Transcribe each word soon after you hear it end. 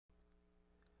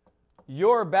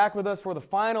You're back with us for the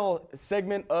final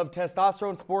segment of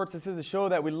Testosterone Sports. This is a show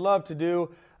that we love to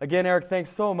do. Again, Eric, thanks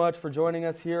so much for joining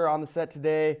us here on the set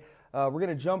today. We're going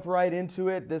to jump right into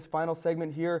it, this final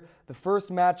segment here. The first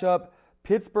matchup,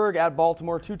 Pittsburgh at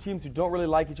Baltimore, two teams who don't really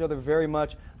like each other very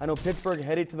much. I know Pittsburgh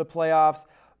headed to the playoffs.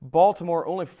 Baltimore,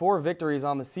 only 4 victories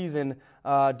on the season.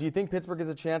 Do you think Pittsburgh has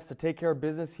a chance to take care of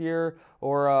business here,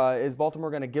 or is Baltimore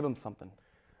going to give them something?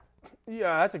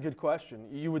 Yeah, that's a good question.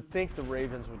 You would think the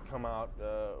Ravens would come out,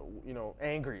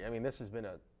 angry. I mean, this has been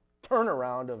a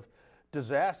turnaround of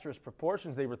disastrous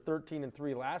proportions. They were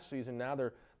 13-3 last season. Now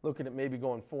they're looking at maybe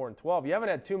going 4-12. You haven't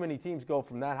had too many teams go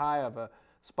from that high of a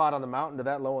spot on the mountain to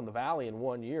that low in the valley in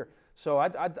 1 year. So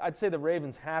I'd say the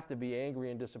Ravens have to be angry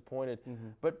and disappointed.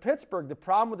 But Pittsburgh, the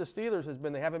problem with the Steelers has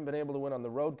been they haven't been able to win on the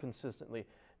road consistently.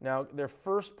 Now, their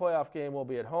first playoff game will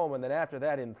be at home, and then after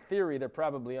that, in theory, they're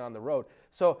probably on the road.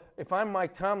 So if I'm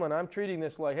Mike Tomlin, I'm treating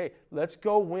this like, hey, let's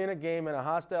go win a game in a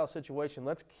hostile situation.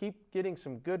 Let's keep getting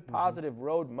some good, positive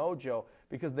road mojo,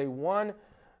 because they won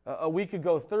a week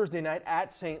ago Thursday night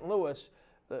at St. Louis.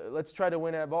 Let's try to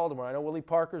win at Baltimore. I know Willie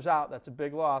Parker's out. That's a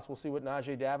big loss. We'll see what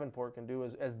Najee Davenport can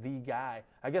do as the guy.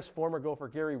 I guess former gopher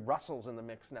Gary Russell's in the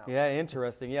mix now. Yeah,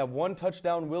 interesting. Yeah, 1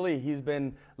 touchdown Willie. He's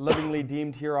been lovingly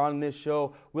deemed here on this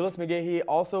show. Willis McGahee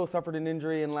also suffered an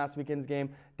injury in last weekend's game.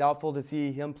 Doubtful to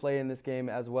see him play in this game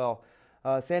as well.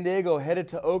 San Diego headed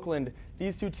to Oakland.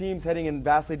 These two teams heading in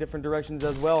vastly different directions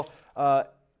as well.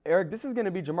 Eric, this is going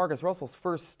to be Jamarcus Russell's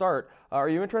first start. Are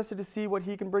you interested to see what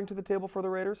he can bring to the table for the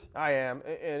Raiders? I am,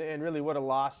 and really what a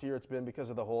lost year it's been because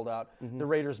of the holdout. The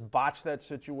Raiders botched that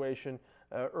situation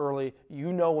early.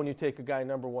 You know, when you take a guy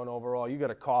 #1 overall, you got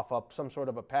to cough up some sort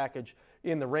of a package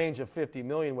in the range of $50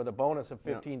 million with a bonus of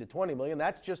 15 to 20 million.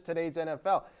 That's just today's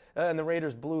NFL. And the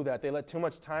Raiders blew that. They let too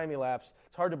much time elapse.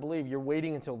 It's hard to believe you're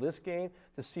waiting until this game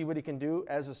to see what he can do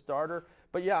as a starter.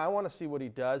 But, yeah, I want to see what he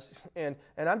does. And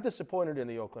I'm disappointed in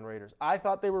the Oakland Raiders. I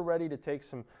thought they were ready to take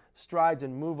some strides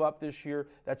and move up this year.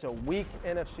 That's a weak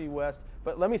NFC West.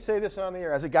 But let me say this on the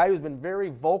air. As a guy who's been very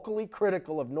vocally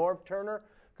critical of Norv Turner,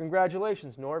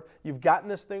 congratulations, Norv. You've gotten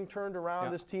this thing turned around.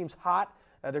 Yeah. This team's hot.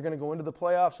 They're going to go into the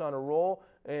playoffs on a roll.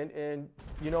 And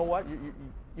you know what?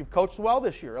 You've coached well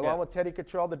this year, along with Teddy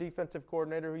Cottrell, the defensive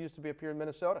coordinator who used to be up here in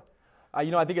Minnesota. I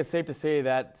think it's safe to say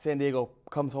that San Diego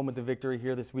comes home with the victory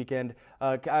here this weekend.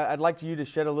 I'd like you to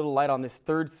shed a little light on this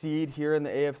 3rd seed here in the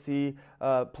AFC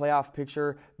playoff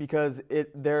picture, because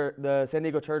the San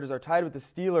Diego Chargers are tied with the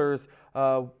Steelers.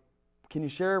 Can you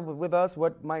share with us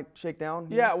what might shake down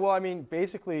here? Yeah, well, I mean,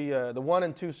 basically the 1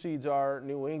 and 2 seeds are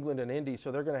New England and Indy, so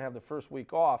they're going to have the first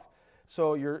week off.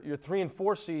 So your 3 and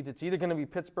 4 seeds, it's either going to be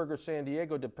Pittsburgh or San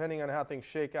Diego, depending on how things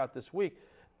shake out this week.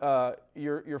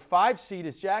 Your 5 seed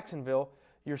is Jacksonville.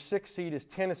 Your 6 seed is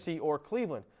Tennessee or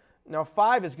Cleveland. Now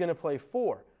 5 is going to play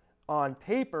 4. On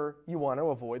paper, you want to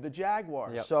avoid the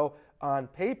Jaguars. Yep. So on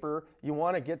paper, you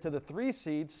want to get to the 3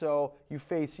 seed, so you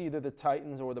face either the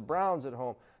Titans or the Browns at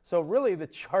home. So really the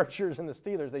Chargers and the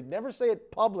Steelers, they never say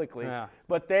it publicly,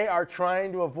 but they are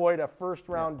trying to avoid a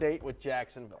first-round date with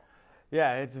Jacksonville.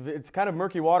 Yeah, it's kind of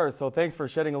murky waters, so thanks for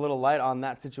shedding a little light on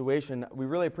that situation. We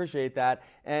really appreciate that,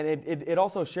 and it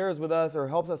also shares with us, or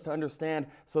helps us to understand,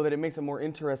 so that it makes it more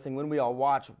interesting when we all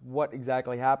watch what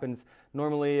exactly happens.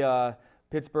 Normally,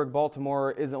 Pittsburgh,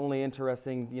 Baltimore is only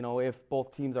interesting, if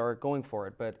both teams are going for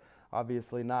it, but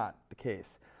obviously not the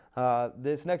case.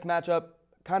 This next matchup,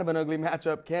 kind of an ugly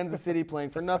matchup. Kansas City playing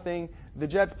for nothing, the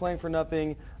Jets playing for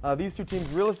nothing. These two teams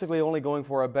realistically only going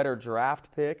for a better draft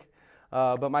pick.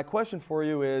 But my question for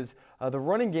you is, the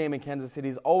running game in Kansas City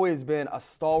has always been a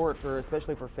stalwart,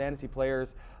 especially for fantasy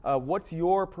players. What's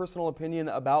your personal opinion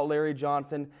about Larry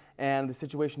Johnson and the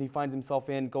situation he finds himself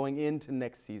in going into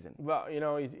next season? Well,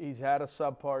 he's had a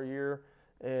subpar year,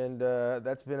 and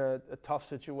that's been a tough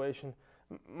situation.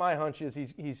 My hunch is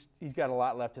he's got a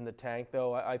lot left in the tank,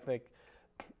 though. I think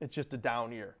it's just a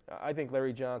down year. I think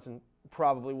Larry Johnson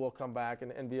probably will come back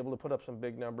and be able to put up some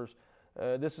big numbers.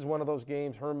 This is one of those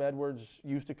games. Herm Edwards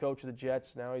used to coach the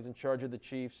Jets. Now he's in charge of the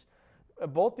Chiefs.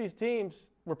 Both these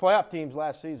teams were playoff teams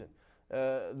last season.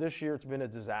 This year it's been a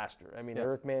disaster. I mean,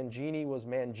 Eric Mangini was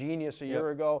Mangenius a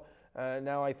year ago.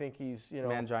 Now I think he's,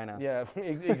 Mangina. Yeah,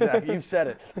 exactly. You've said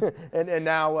it. and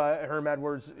now Herm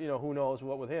Edwards, who knows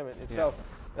what with him. And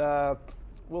so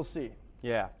we'll see.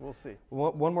 Yeah. We'll see.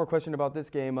 One more question about this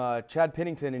game. Chad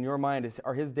Pennington, in your mind,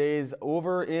 are his days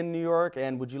over in New York,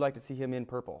 and would you like to see him in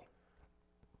purple?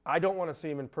 I don't want to see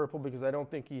him in purple because I don't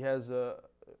think he has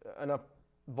enough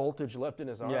voltage left in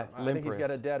his arm. Yeah, I think he's got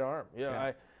a dead arm.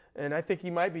 And I think he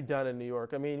might be done in New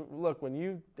York. I mean, look, when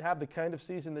you have the kind of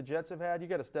season the Jets have had, you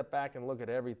got to step back and look at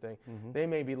everything. They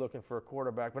may be looking for a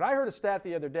quarterback. But I heard a stat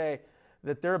the other day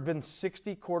that there have been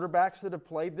 60 quarterbacks that have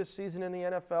played this season in the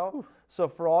NFL. Ooh. So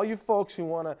for all you folks who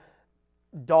want to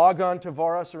dog on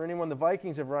Tavares or anyone the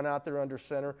Vikings have run out there under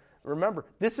center, remember,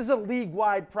 this is a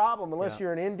league-wide problem unless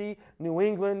you're in Indy, New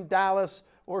England, Dallas,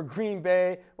 or Green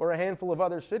Bay, or a handful of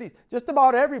other cities. Just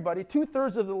about everybody,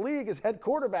 2/3 of the league has had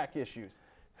quarterback issues.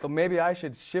 So maybe I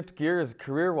should shift gears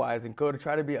career-wise and go to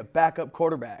try to be a backup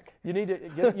quarterback. You need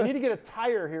to get a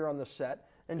tire here on the set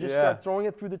and just start throwing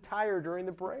it through the tire during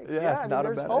the breaks. Yeah, not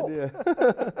a bad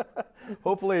idea.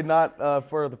 Hopefully not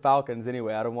for the Falcons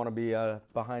anyway. I don't want to be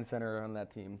behind center on that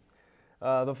team.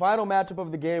 The final matchup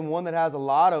of the game, one that has a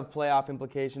lot of playoff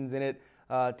implications in it,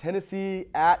 Tennessee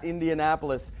at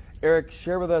Indianapolis. Eric,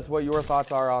 share with us what your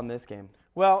thoughts are on this game.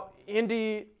 Well,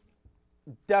 Indy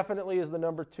definitely is the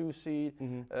number 2 seed.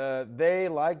 Mm-hmm. They,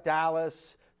 like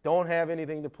Dallas, don't have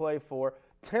anything to play for.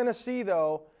 Tennessee,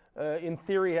 though, in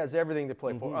theory has everything to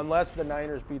play for, unless the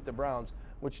Niners beat the Browns,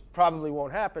 which probably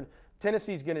won't happen.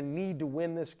 Tennessee's going to need to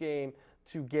win this game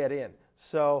to get in.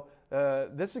 So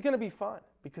this is going to be fun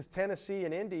because Tennessee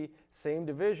and Indy, same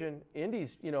division.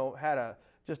 Indy's, had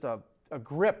just a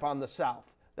grip on the South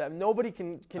that nobody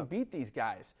can beat these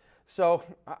guys. So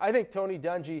I think Tony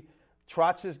Dungy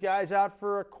trots his guys out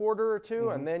for a quarter or two,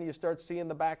 and then you start seeing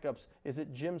the backups. Is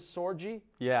it Jim Sorgi?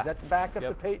 Yeah. Is that the backup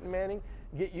to Peyton Manning?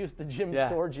 Get used to Jim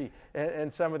Sorgi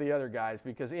and some of the other guys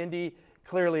because Indy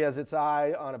clearly has its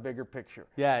eye on a bigger picture.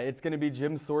 Yeah, it's going to be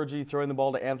Jim Sorgi throwing the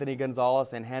ball to Anthony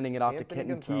Gonzalez and handing it off to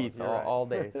Kenton Keith all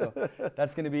day. So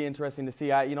that's going to be interesting to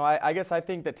see. I guess I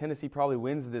think that Tennessee probably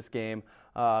wins this game.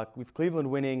 With Cleveland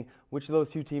winning, which of those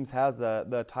two teams has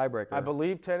the tiebreaker? I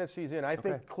believe Tennessee's in. I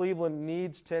think Cleveland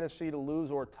needs Tennessee to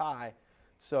lose or tie.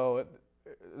 So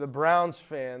the Browns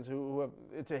fans, who have,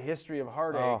 it's a history of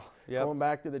heartache, going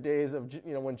back to the days of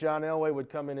when John Elway would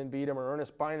come in and beat him, or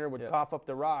Ernest Biner would cough up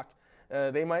the rock.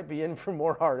 They might be in for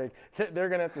more heartache. They're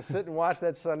going to have to sit and watch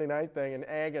that Sunday night thing and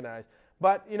agonize.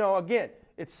 But, again,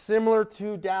 it's similar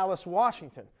to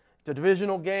Dallas-Washington. It's a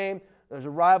divisional game. There's a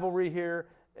rivalry here.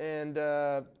 And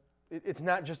it's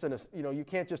not just you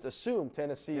can't just assume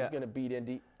Tennessee is going to beat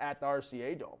Indy at the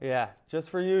RCA Dome. Yeah, just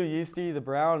for you, Yeasty, the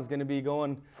Browns going to be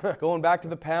going back to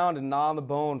the pound and gnaw on the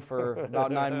bone for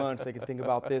about 9 months. They can think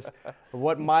about this,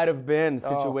 what might have been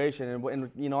situation,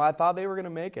 and I thought they were going to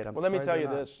make it. Well, let me tell you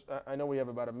this. I know we have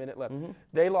about a minute left.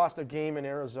 They lost a game in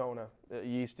Arizona,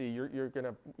 Yeasty. You're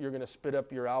gonna spit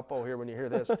up your Alpo here when you hear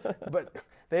this, but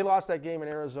they lost that game in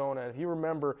Arizona. If you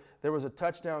remember, there was a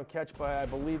touchdown catch by I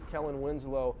believe Kellen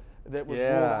Winslow that was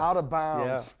ruled out of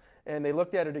bounds, and they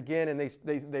looked at it again, and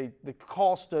the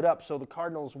call stood up, so the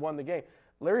Cardinals won the game.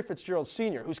 Larry Fitzgerald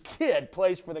Sr., whose kid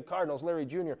plays for the Cardinals, Larry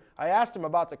Jr., I asked him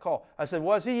about the call. I said,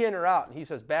 was he in or out? And he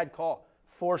says, bad call,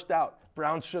 forced out.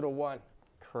 Browns should have won.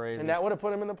 Crazy. And that would have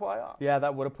put him in the playoffs. Yeah,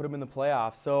 that would have put him in the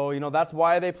playoffs. So, that's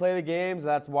why they play the games.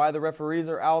 That's why the referees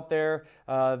are out there.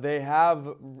 They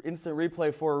have instant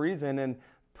replay for a reason, and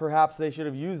perhaps they should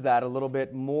have used that a little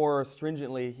bit more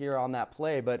stringently here on that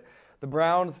play. But the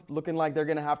Browns looking like they're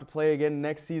going to have to play again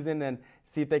next season and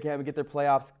see if they can get their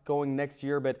playoffs going next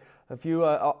year. But a few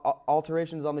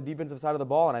alterations on the defensive side of the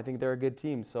ball, and I think they're a good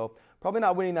team. So probably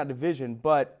not winning that division,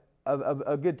 but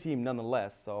a good team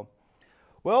nonetheless. So,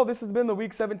 well, this has been the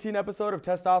Week 17 episode of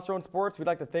Testosterone Sports. We'd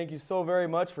like to thank you so very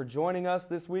much for joining us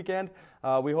this weekend.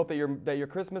 We hope that your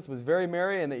Christmas was very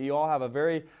merry and that you all have a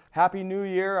very happy new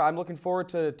year. I'm looking forward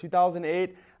to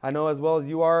 2008. I know as well as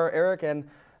you are, Eric, and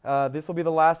this will be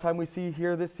the last time we see you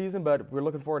here this season, but we're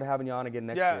looking forward to having you on again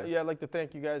next year. Yeah, I'd like to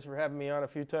thank you guys for having me on a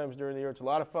few times during the year. It's a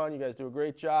lot of fun. You guys do a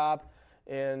great job,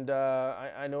 and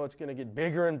I know it's going to get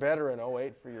bigger and better in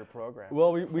 08 for your program.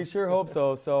 Well, we sure hope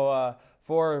so. So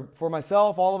for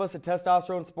myself, all of us at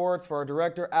Testosterone Sports, for our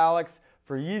director, Alex,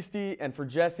 for Yeasty, and for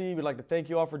Jesse, we'd like to thank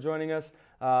you all for joining us.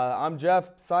 I'm Jeff,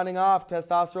 signing off,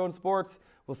 Testosterone Sports.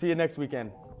 We'll see you next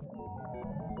weekend.